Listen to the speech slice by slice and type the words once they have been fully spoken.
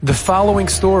The following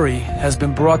story has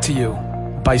been brought to you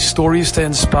by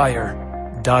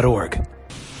StoriesToInspire.org.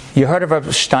 You heard of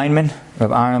Rav Steinman,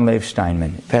 Rav Aaron Leib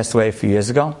Steinman. He passed away a few years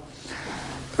ago.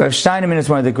 Rav Steinman is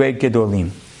one of the great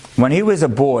Gedolim. When he was a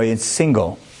boy and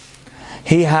single,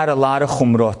 he had a lot of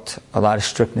chumrot, a lot of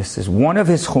strictnesses. One of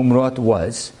his chumrot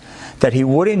was that he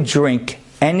wouldn't drink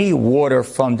any water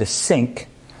from the sink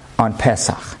on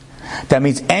Pesach. That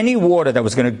means any water that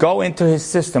was going to go into his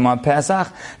system on Pesach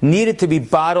needed to be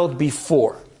bottled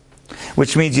before.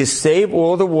 Which means you save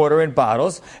all the water in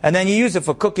bottles and then you use it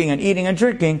for cooking and eating and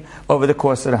drinking over the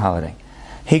course of the holiday.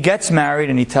 He gets married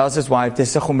and he tells his wife, this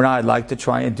is a chumrah I'd like to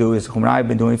try and do. It's a chumrah I've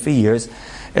been doing for years.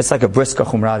 It's like a brisker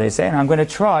chumrah, they say, and I'm going to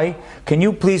try. Can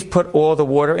you please put all the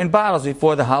water in bottles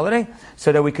before the holiday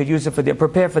so that we could use it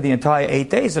prepare for the entire 8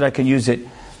 days, so that I can use it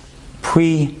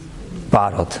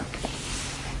pre-bottled.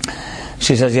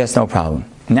 She says, yes, no problem.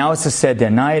 Now it's a seder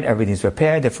night, everything's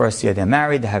prepared. The first year they're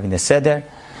married, they're having the seder.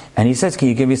 And he says, can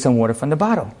you give me some water from the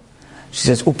bottle? She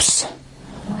says, oops,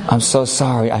 I'm so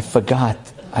sorry, I forgot.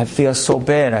 I feel so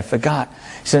bad, I forgot.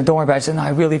 She said, don't worry about it. She said, no, I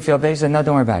really feel bad. She said, no,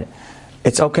 don't worry about it.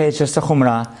 It's okay, it's just a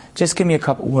chumrah. Just give me a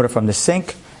cup of water from the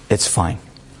sink, it's fine.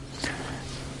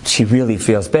 She really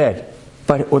feels bad.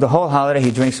 But with the whole holiday, he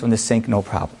drinks from the sink, no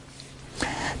problem.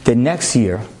 The next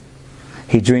year,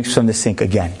 he drinks from the sink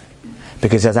again.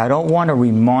 Because he says, I don't want to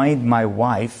remind my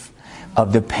wife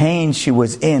of the pain she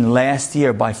was in last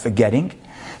year by forgetting,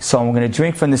 so I'm going to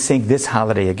drink from the sink this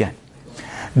holiday again.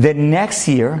 The next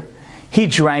year, he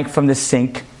drank from the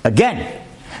sink again,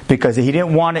 because he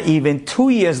didn't want to even 2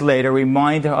 years later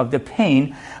remind her of the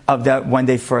pain of that when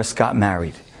they first got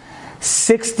married.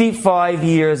 65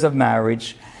 years of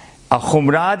marriage, a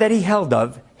chumrah that he held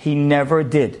of, he never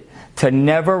did, to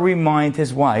never remind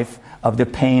his wife of the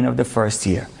pain of the first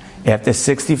year. After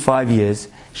 65 years,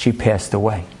 she passed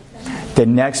away. The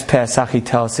next Pesach, he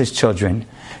tells his children,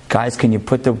 guys, can you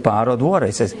put the bottled water?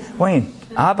 He says, wait,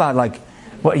 Abba,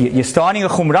 what, you're starting a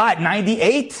chumrah at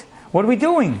 98? What are we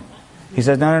doing? He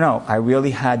says, no, I really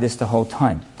had this the whole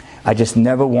time. I just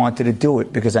never wanted to do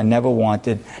it because I never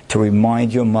wanted to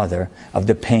remind your mother of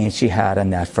the pain she had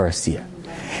in that first year.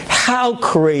 How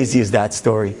crazy is that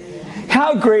story?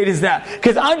 How great is that?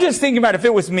 Because I'm just thinking about if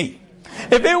it was me.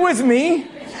 If it was me,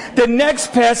 the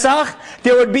next Pesach,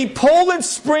 there would be Poland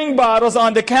Spring bottles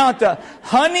on the counter.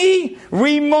 Honey,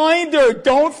 reminder,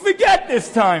 don't forget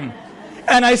this time.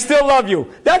 And I still love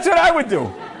you. That's what I would do.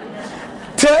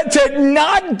 To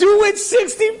not do it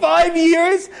 65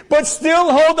 years, but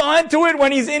still hold on to it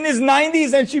when he's in his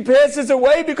 90s and she passes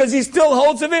away because he still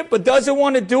holds of it but doesn't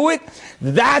want to do it.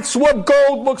 That's what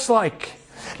gold looks like.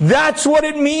 That's what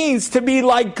it means to be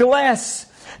like glass.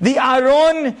 The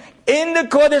Aron in the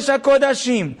Kodesh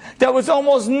HaKodashim that was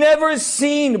almost never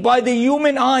seen by the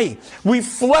human eye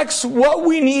reflects what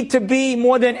we need to be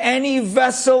more than any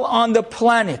vessel on the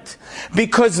planet.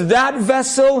 Because that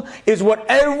vessel is what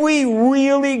every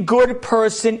really good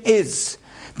person is.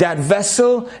 That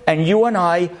vessel, and you and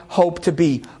I hope to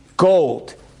be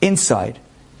gold inside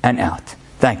and out.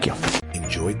 Thank you.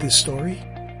 Enjoyed this story?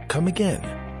 Come again.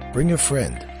 Bring a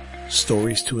friend.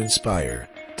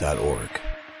 StoriesToInspire.org